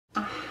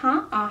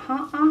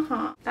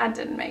That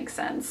didn't make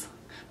sense.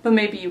 But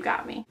maybe you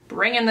got me.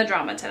 Bring in the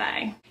drama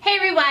today. Hey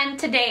everyone,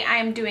 today I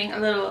am doing a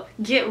little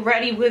get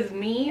ready with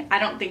me. I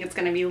don't think it's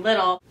gonna be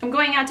little. I'm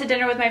going out to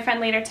dinner with my friend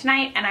later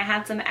tonight and I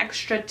had some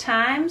extra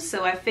time,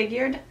 so I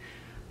figured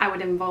I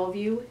would involve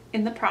you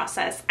in the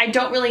process. I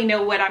don't really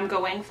know what I'm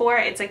going for.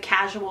 It's a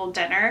casual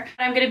dinner.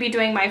 I'm gonna be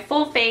doing my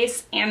full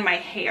face and my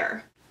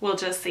hair. We'll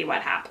just see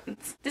what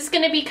happens. This is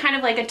gonna be kind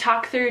of like a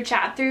talk through,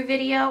 chat through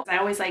video. I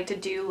always like to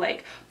do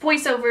like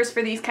voiceovers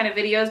for these kind of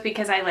videos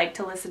because I like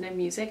to listen to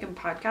music and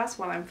podcasts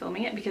while I'm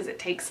filming it because it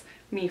takes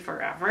me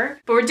forever.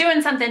 But we're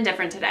doing something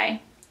different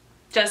today,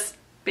 just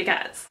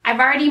because. I've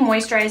already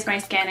moisturized my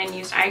skin and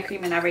used eye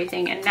cream and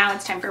everything, and now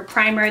it's time for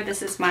primer.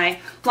 This is my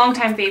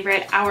longtime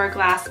favorite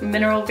Hourglass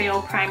Mineral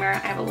Veil Primer. I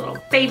have a little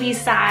baby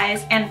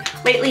size, and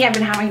lately I've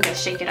been having to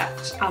shake it up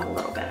a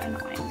little bit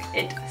annoying.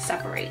 It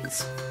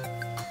separates.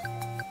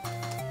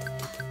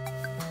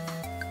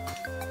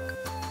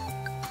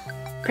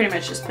 Pretty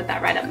much just put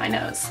that right up my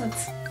nose.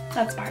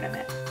 That's part of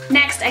it.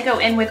 Next, I go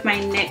in with my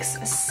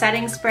NYX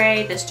setting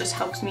spray. This just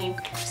helps me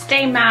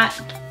stay matte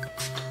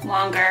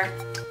longer.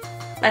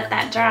 Let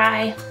that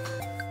dry.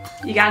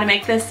 You gotta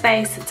make this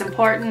face, it's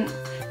important.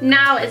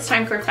 Now it's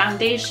time for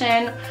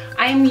foundation.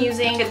 I'm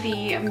using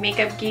the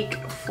Makeup Geek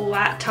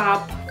Flat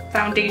Top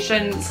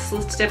Foundation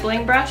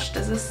Stippling Brush.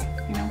 Does this,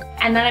 you know?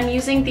 And then I'm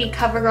using the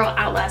CoverGirl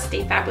Outlast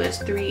Stay Fabulous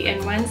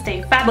 3-in-1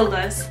 Stay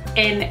Fabulous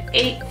in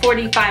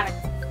 845.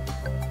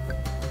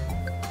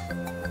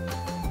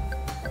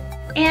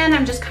 And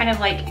I'm just kind of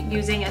like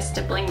using a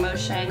stippling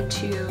motion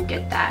to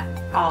get that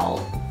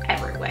all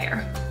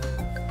everywhere.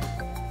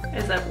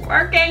 Is it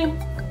working?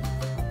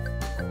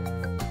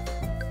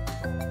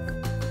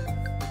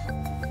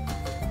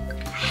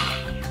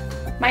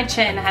 My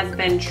chin has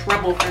been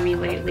trouble for me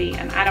lately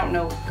and I don't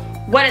know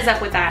what is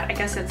up with that. I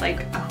guess it's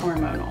like a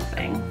hormonal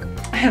thing.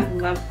 I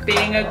love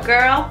being a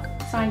girl.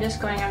 So I'm just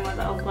going on with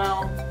a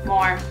little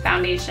more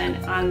foundation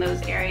on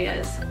those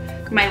areas.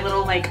 My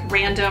little like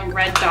random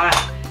red dot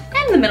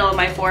in the middle of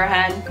my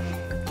forehead.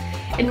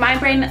 In my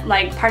brain,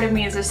 like part of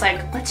me is just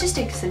like, let's just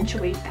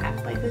accentuate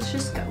that. Like let's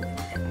just go with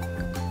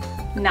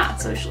it.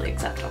 Not socially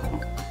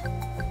acceptable.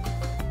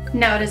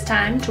 Now it is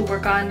time to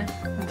work on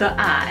the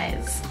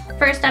eyes.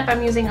 First up,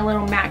 I'm using a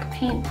little MAC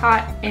paint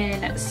pot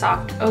in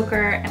soft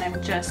ochre and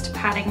I'm just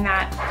patting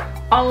that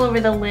all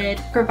over the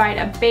lid, provide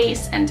a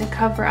base and to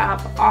cover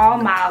up all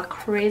my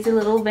crazy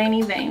little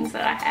veiny veins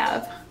that I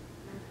have.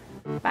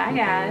 Bye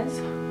guys.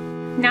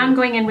 Now I'm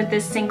going in with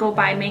this single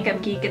by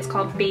Makeup Geek. It's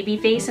called Baby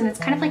Face and it's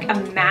kind of like a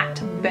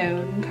matte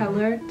bone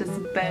color. Does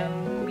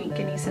bone make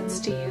any sense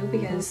to you?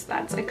 Because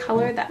that's a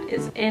color that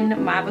is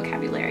in my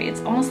vocabulary. It's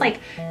almost like,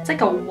 it's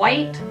like a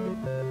white,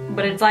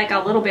 but it's like a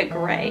little bit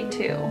gray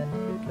too.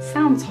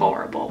 Sounds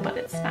horrible, but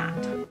it's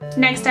not.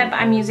 Next up,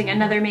 I'm using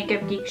another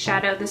Makeup Geek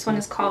shadow. This one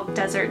is called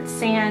Desert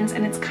Sands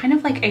and it's kind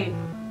of like a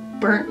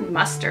burnt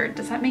mustard.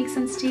 Does that make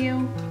sense to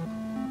you?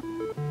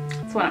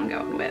 That's what I'm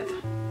going with.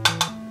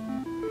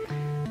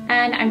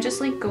 And I'm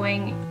just like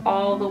going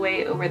all the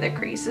way over the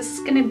crease. This is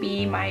gonna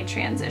be my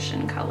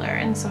transition color,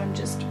 and so I'm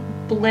just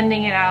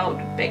blending it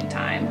out big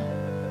time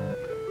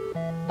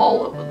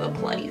all over the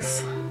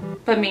place,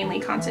 but mainly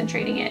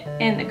concentrating it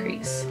in the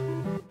crease.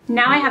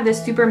 Now I have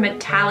this super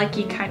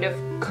metallic-y kind of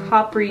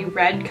coppery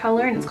red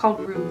color and it's called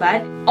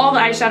Roulette. All the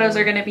eyeshadows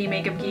are gonna be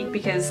Makeup Geek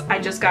because I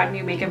just got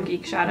new Makeup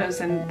Geek shadows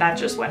and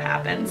that's just what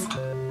happens.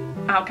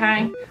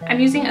 Okay, I'm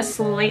using a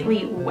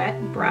slightly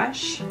wet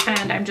brush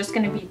and I'm just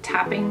gonna be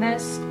tapping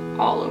this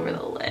all over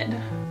the lid.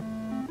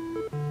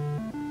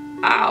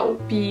 Oh,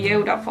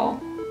 beautiful.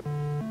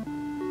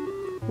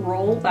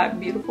 Roll that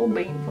beautiful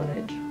bean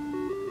footage.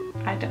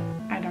 I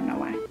don't know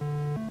why.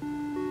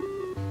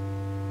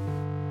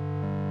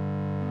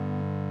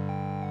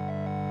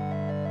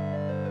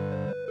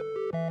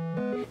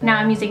 Now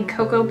I'm using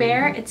Cocoa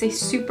Bear. It's a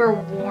super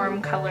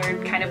warm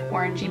colored kind of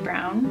orangey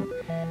brown.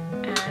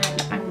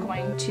 And I'm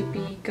going to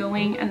be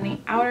going in the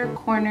outer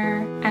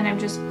corner and I'm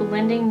just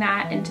blending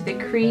that into the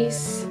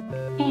crease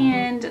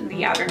and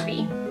the outer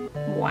V.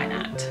 Why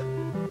not?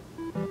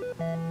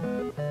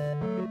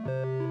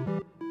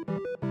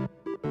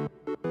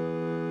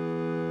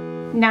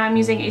 Now I'm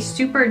using a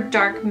super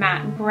dark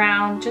matte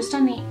brown just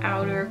on the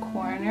outer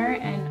corner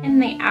and in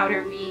the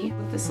outer V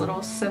with this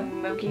little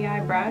smoky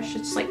eye brush.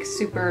 It's like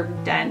super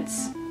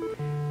dense.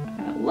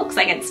 It looks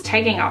like it's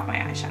taking off my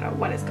eyeshadow.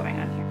 What is going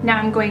on here? Now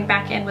I'm going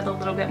back in with a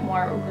little bit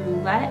more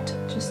Roulette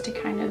just to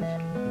kind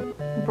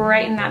of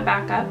brighten that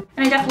back up.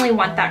 And I definitely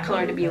want that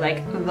color to be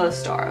like the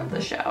star of the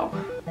show.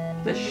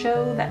 The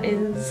show that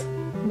is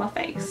my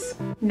face.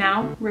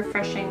 Now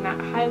refreshing that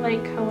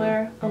highlight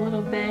color a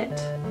little bit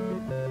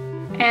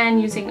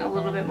and using a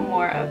little bit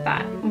more of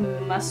that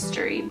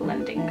mustardy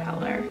blending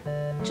color.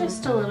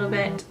 Just a little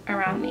bit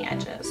around the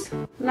edges.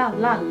 La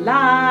la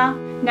la.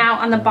 Now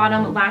on the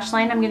bottom lash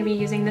line, I'm gonna be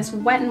using this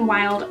Wet n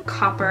Wild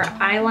Copper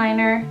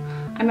Eyeliner.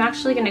 I'm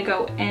actually gonna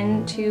go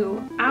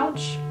into,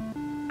 ouch,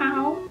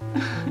 ow,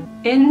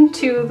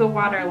 into the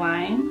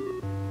waterline,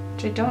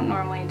 which I don't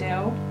normally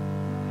do.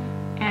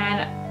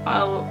 And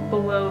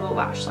below the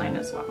lash line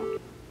as well.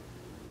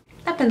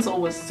 That pencil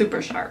was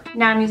super sharp.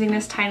 Now I'm using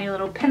this tiny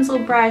little pencil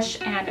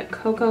brush and a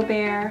Cocoa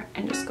Bear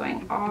and just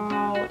going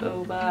all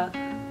over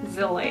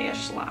the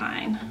lash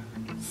line.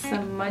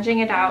 Smudging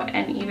it out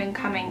and even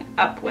coming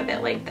up with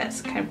it like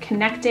this, kind of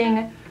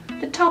connecting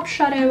the top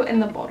shadow and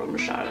the bottom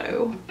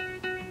shadow.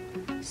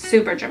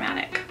 Super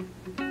dramatic.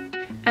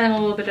 And then a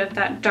little bit of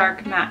that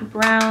dark matte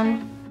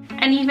brown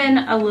and even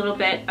a little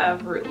bit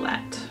of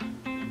roulette.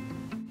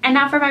 And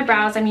now for my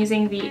brows, I'm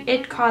using the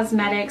IT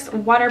Cosmetics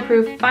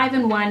Waterproof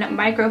 5-in-1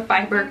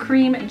 Microfiber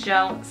Cream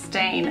Gel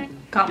Stain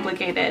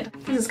Complicated.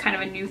 This is kind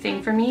of a new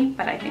thing for me,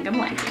 but I think I'm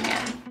liking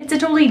it. It's a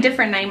totally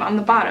different name on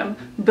the bottom,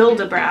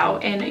 Build-A-Brow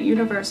in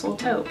Universal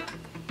Taupe.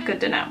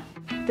 Good to know.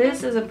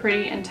 This is a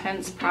pretty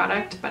intense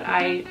product, but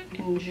I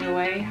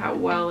enjoy how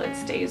well it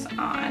stays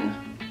on.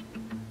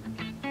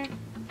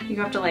 You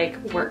have to like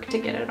work to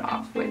get it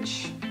off,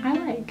 which I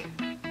like.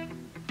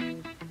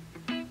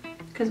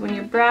 Because when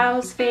your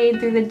brows fade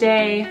through the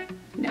day,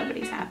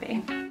 nobody's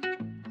happy.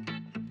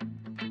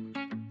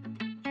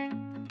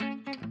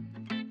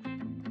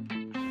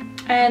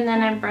 And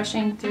then I'm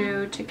brushing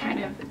through to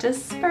kind of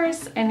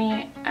disperse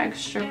any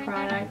extra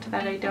product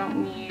that I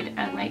don't need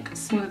and like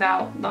smooth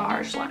out the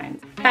harsh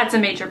lines. That's a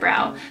major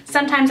brow.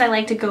 Sometimes I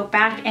like to go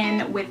back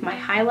in with my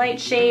highlight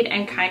shade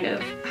and kind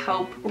of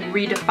help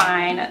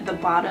redefine the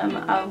bottom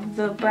of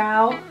the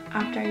brow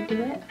after I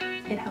do it.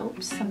 It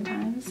helps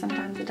sometimes,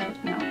 sometimes it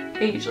doesn't. No,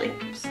 it usually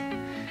helps.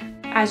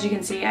 As you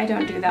can see, I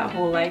don't do that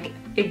whole like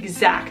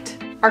exact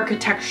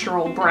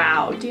architectural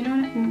brow. Do you know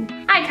what I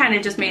mean? I kind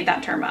of just made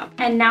that term up.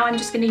 And now I'm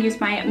just going to use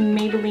my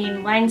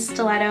Maybelline Line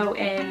Stiletto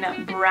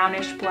in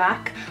brownish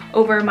black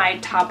over my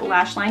top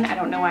lash line. I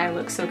don't know why I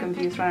looked so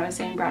confused when I was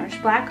saying brownish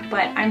black,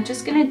 but I'm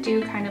just going to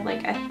do kind of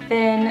like a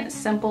thin,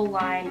 simple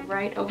line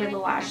right over the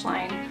lash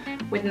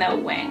line with no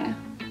wing.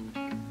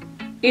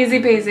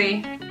 Easy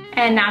peasy.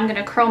 And now I'm going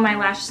to curl my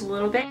lashes a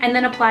little bit and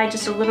then apply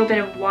just a little bit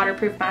of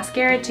waterproof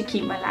mascara to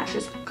keep my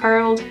lashes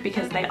curled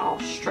because they all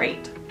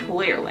straight,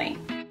 clearly.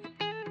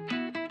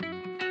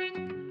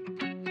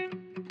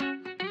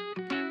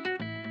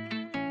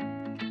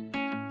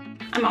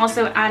 I'm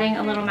also adding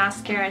a little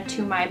mascara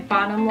to my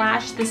bottom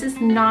lash. This is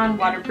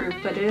non-waterproof,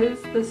 but it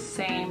is the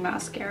same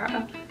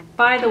mascara.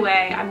 By the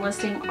way, I'm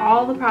listing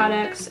all the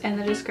products in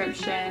the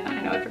description.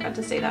 I know I forgot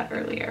to say that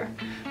earlier,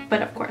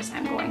 but of course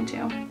I'm going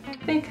to.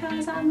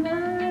 Because I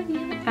love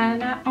you,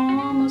 and I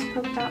almost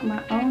poked out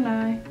my own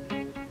eye,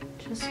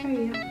 just for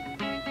you.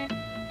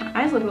 My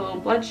eyes look a little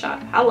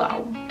bloodshot,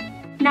 hello.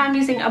 Now I'm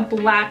using a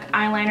black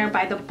eyeliner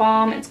by The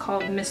Balm. It's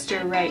called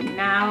Mr. Right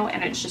Now,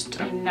 and it's just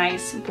a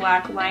nice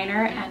black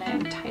liner, and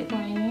I'm tight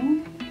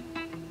lining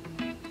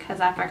because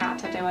I forgot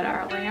to do it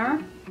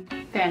earlier.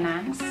 Very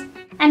nice.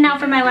 And now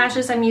for my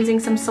lashes, I'm using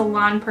some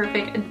Salon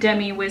Perfect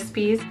Demi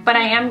Wispies, but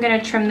I am going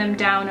to trim them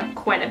down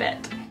quite a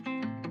bit.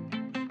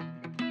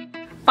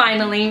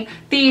 Finally,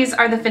 these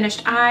are the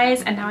finished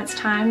eyes, and now it's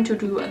time to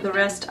do the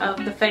rest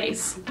of the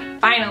face.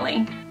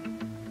 Finally.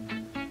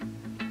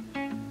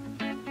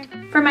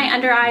 For my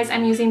under eyes,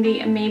 I'm using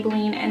the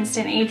Maybelline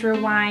Instant Age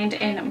Rewind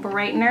in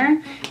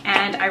Brightener,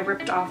 and I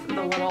ripped off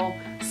the little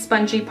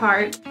spongy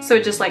part, so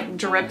it just like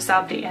drips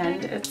out the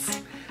end.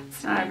 It's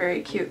not a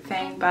very cute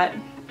thing, but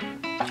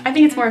I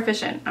think it's more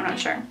efficient. I'm not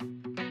sure.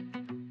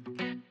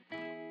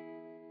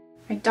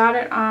 I dot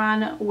it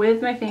on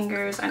with my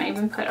fingers, and I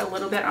even put a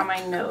little bit on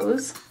my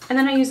nose. And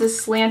then I use a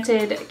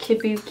slanted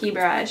kabuki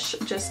brush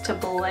just to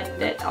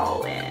blend it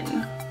all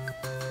in.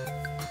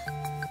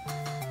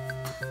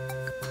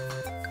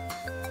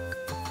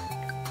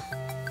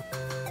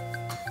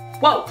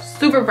 Whoa,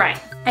 super bright.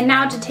 And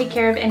now to take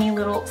care of any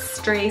little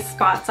stray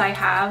spots I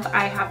have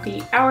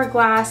the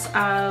Hourglass,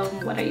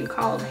 what are you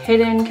called?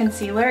 Hidden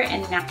Concealer in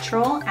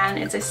Natural, and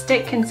it's a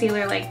stick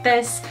concealer like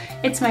this.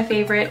 It's my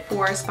favorite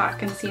for spot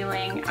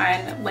concealing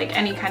and like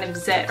any kind of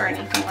zit or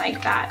anything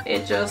like that.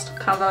 It just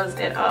covers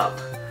it up.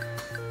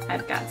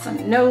 I've got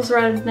some nose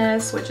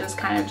redness, which is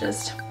kind of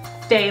just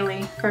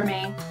daily for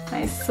me.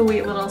 Nice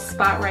sweet little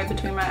spot right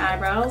between my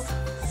eyebrows.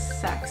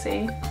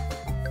 Sexy.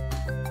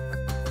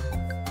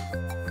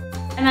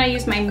 And I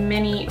use my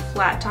mini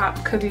flat top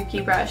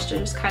kabuki brush to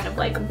just kind of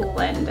like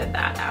blend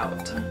that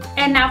out.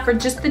 And now for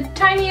just the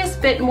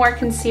tiniest bit more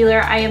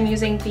concealer, I am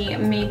using the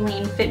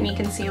Maybelline Fit Me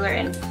Concealer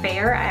in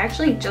Fair. I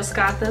actually just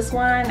got this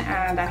one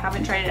and I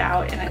haven't tried it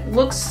out, and it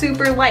looks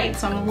super light,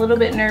 so I'm a little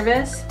bit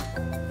nervous.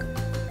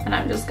 And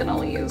I'm just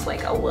gonna use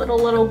like a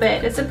little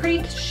bit. It's a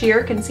pretty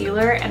sheer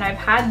concealer, and I've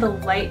had the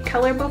light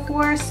color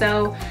before,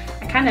 so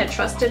I kind of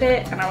trusted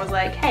it, and I was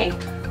like, hey,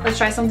 let's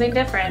try something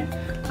different.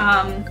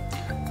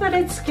 But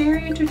it's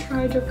scary to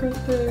try different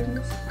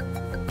things.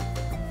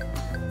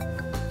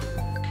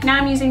 Now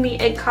I'm using the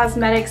IT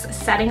Cosmetics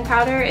setting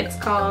powder. It's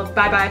called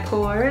Bye Bye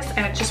Pores,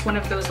 and it's just one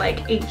of those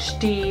like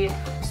HD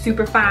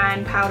super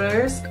fine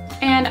powders.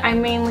 And I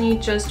mainly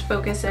just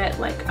focus it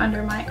like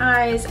under my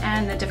eyes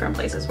and the different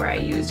places where I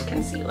used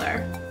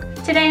concealer.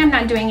 Today I'm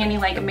not doing any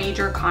like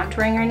major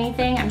contouring or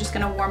anything. I'm just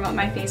gonna warm up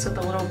my face with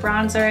a little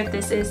bronzer.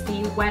 This is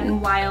the Wet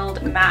n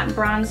Wild Matte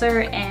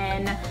Bronzer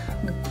in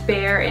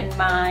bear in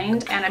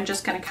mind, and I'm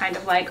just gonna kind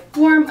of like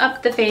warm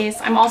up the face.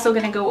 I'm also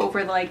gonna go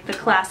over the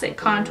classic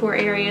contour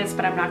areas,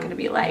 but I'm not gonna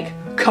be like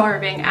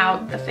carving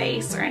out the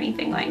face or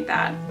anything like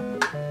that.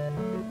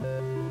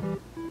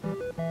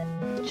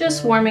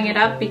 Just warming it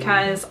up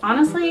because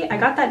honestly, I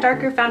got that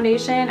darker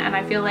foundation and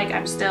I feel like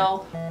I'm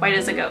still white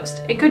as a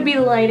ghost. It could be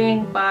the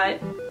lighting,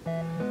 but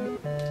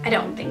I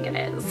don't think it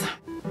is.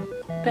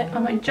 A bit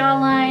on my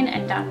jawline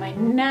and down my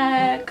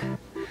neck,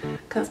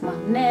 because my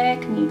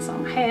neck needs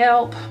some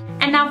help.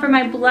 And now for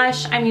my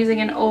blush, I'm using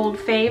an old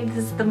fave.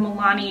 This is the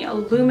Milani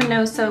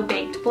Luminoso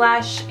Baked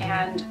Blush,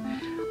 and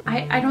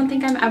I don't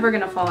think I'm ever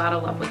gonna fall out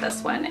of love with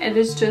this one. It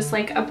is just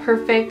like a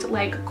perfect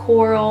like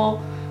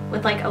coral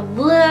with like a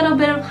little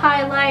bit of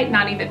highlight.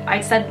 Not even, I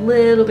said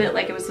little bit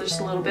like it was just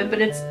a little bit, but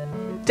it's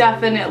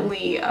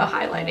definitely a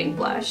highlighting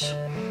blush.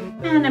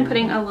 And I'm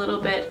putting a little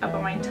bit up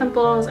on my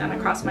temples and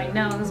across my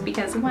nose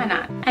because why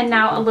not? And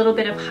now a little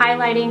bit of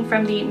highlighting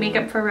from the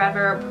Makeup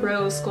Forever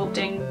Pro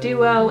Sculpting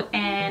Duo,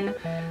 and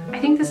I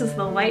think this is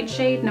the light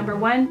shade number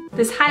 1.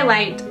 This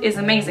highlight is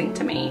amazing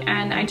to me,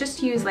 and I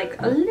just use like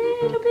a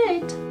little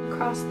bit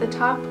across the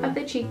top of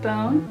the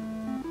cheekbone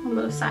on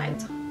both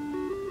sides.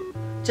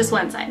 Just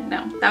one side,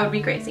 no, that would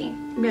be crazy.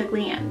 I'd be like,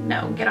 Leanne,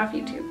 no, get off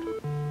YouTube.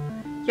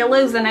 You're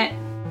losing it.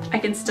 I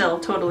can still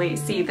totally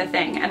see the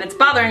thing and it's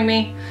bothering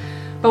me,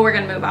 but we're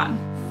gonna move on.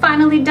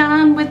 Finally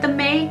done with the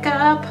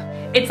makeup.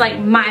 It's like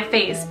my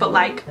face, but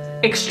like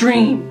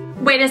extreme.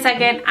 Wait a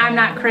second, I'm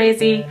not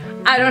crazy.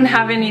 I don't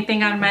have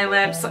anything on my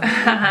lips.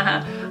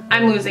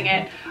 I'm losing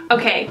it.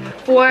 Okay,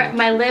 for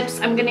my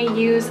lips, I'm gonna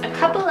use a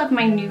couple of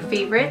my new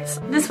favorites.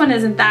 This one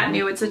isn't that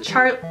new. It's a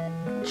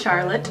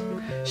Charlotte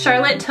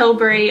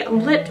Tilbury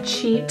Lip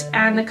Cheat,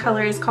 and the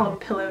color is called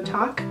Pillow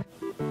Talk.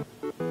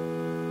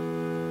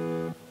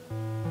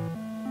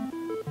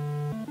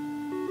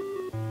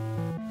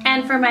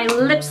 And for my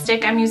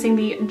lipstick, I'm using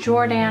the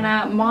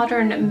Jordana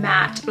Modern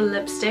Matte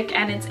Lipstick,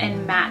 and it's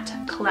in Matte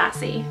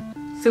Classy.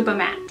 Super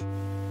matte.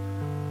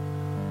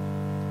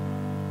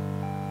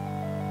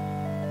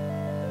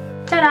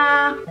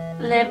 Ta-da!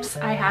 Lips,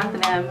 I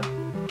have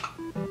them.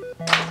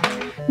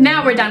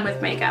 Now we're done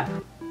with makeup.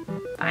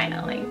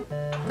 Finally.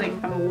 Like,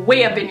 I'm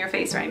way up in your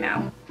face right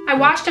now. I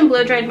washed and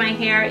blow dried my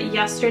hair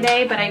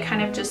yesterday, but I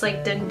kind of just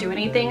like didn't do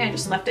anything. I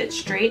just left it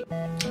straight.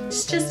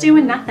 Just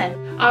doing nothing.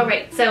 All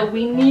right, so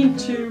we need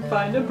to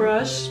find a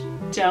brush.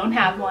 Don't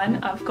have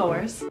one, of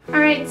course. All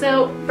right,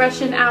 so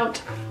brushing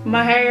out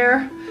my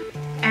hair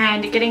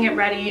and getting it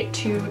ready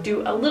to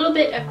do a little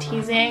bit of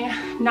teasing,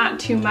 not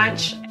too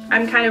much.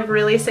 I'm kind of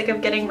really sick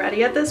of getting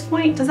ready at this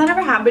point. Does that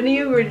ever happen to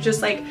you where you're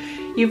just like,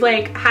 you've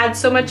like had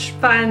so much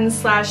fun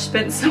 /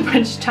 spent so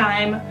much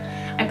time?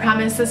 I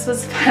promise this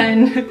was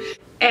fun.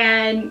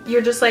 And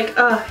you're just like,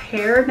 oh,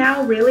 hair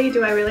now? Really?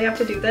 Do I really have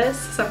to do this?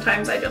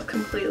 Sometimes I just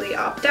completely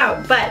opt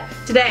out. But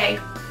today,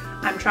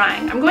 I'm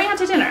trying. I'm going out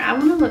to dinner. I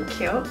want to look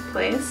cute,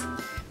 please.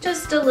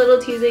 Just a little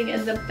teasing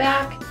in the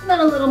back, and then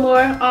a little more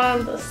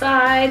on the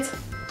sides.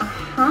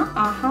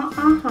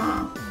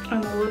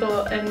 And a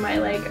little in my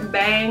like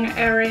bang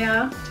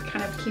area to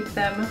kind of keep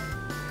them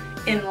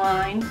in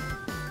line.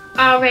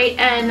 Alright,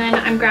 and then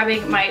I'm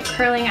grabbing my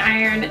curling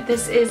iron.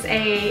 This is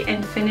a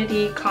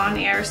Infinity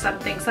Conair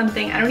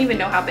something. I don't even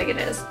know how big it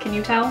is. Can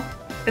you tell?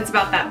 It's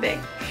about that big.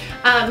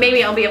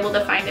 Maybe I'll be able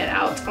to find it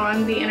out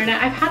on the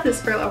internet. I've had this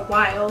for a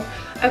while.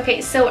 Okay,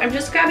 so I'm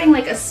just grabbing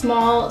like a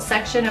small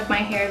section of my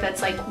hair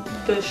that's like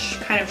the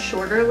kind of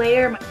shorter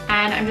layer,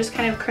 and I'm just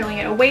kind of curling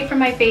it away from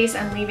my face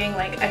and leaving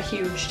like a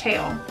huge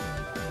tail.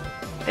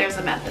 There's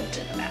a method to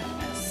the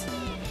madness.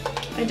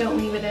 I don't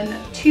leave it in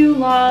too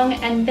long,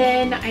 and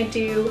then I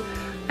do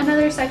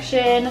another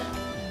section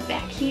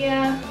back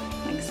here,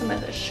 like some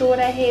of the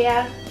shorter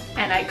hair,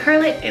 and I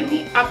curl it in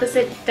the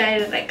opposite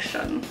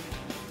direction.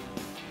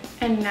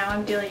 And now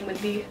I'm dealing with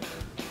the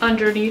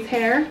underneath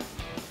hair,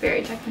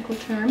 very technical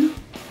term.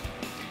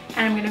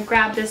 And I'm gonna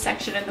grab this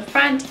section in the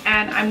front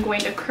and I'm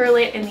going to curl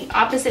it in the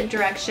opposite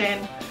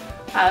direction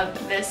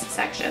of this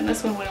section.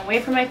 This one went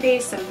away from my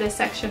face, so this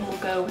section will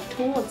go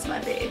towards my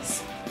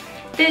face.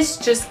 This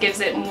just gives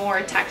it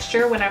more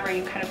texture whenever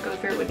you kind of go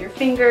through it with your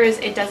fingers.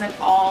 It doesn't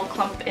all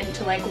clump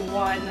into like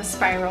one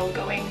spiral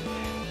going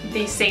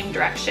the same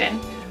direction.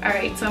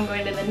 Alright, so I'm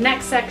going to the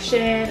next section,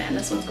 and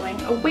this one's going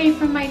away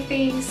from my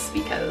face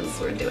because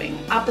we're doing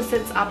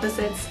opposites,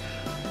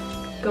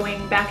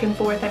 going back and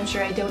forth. I'm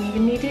sure I don't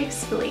even need to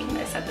explain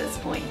this at this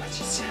point. Let's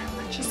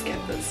just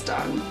get this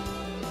done.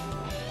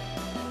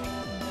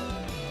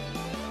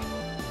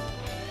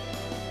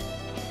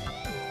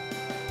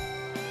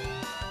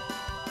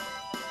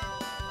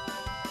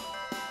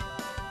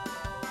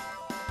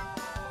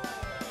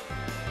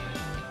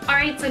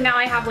 Alright, so now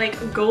I have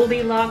like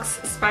Goldilocks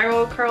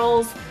spiral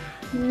curls.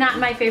 Not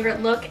my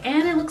favorite look,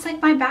 and it looks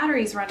like my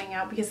battery's running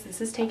out because this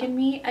has taken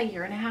me 1.5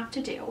 years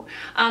to do.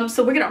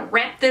 So we're gonna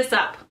wrap this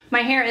up.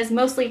 My hair is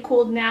mostly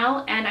cooled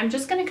now, and I'm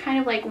just gonna kind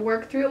of like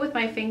work through it with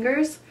my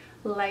fingers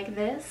like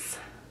this.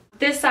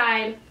 This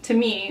side, to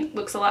me,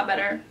 looks a lot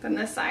better than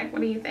this side.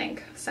 What do you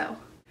think? So,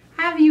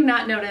 have you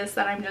not noticed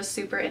that I'm just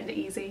super into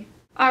easy?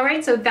 All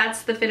right, so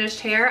that's the finished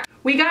hair.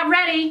 We got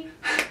ready.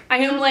 I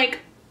am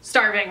like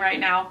starving right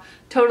now.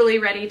 Totally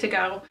ready to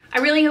go. I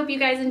really hope you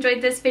guys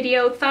enjoyed this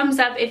video. Thumbs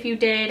up if you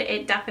did.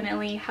 It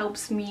definitely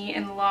helps me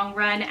in the long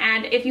run.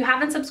 And if you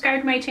haven't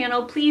subscribed to my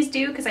channel, please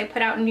do, because I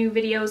put out new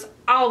videos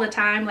all the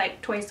time,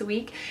 like twice a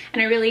week.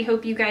 And I really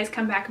hope you guys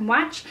come back and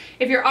watch.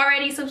 If you're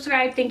already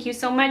subscribed, thank you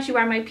so much. You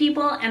are my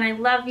people and I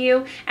love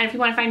you. And if you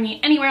want to find me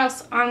anywhere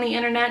else on the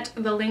internet,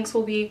 the links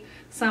will be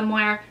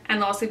somewhere and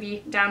they'll also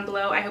be down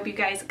below. I hope you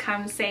guys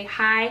come say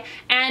hi.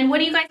 And what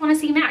do you guys want to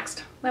see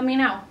next? Let me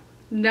know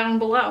down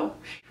below.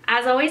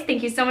 As always,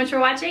 thank you so much for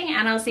watching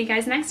and I'll see you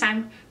guys next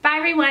time. Bye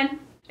everyone.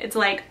 It's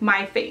like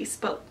my face,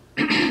 but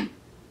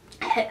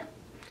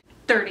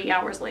 30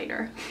 hours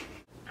later.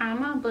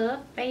 I'm a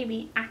buff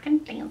baby. I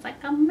can dance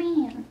like a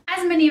man.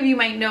 As many of you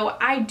might know,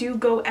 I do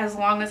go as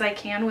long as I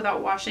can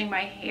without washing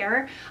my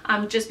hair,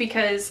 just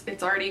because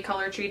it's already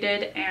color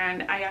treated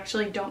and I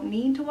actually don't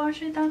need to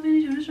wash it that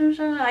many times.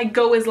 I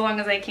go as long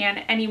as I can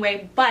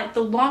anyway, but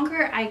the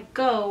longer I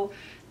go,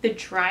 the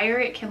drier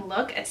it can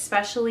look,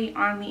 especially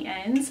on the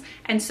ends.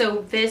 And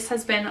so this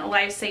has been a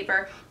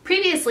lifesaver.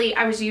 Previously,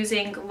 I was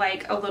using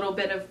like a little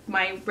bit of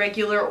my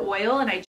regular oil and I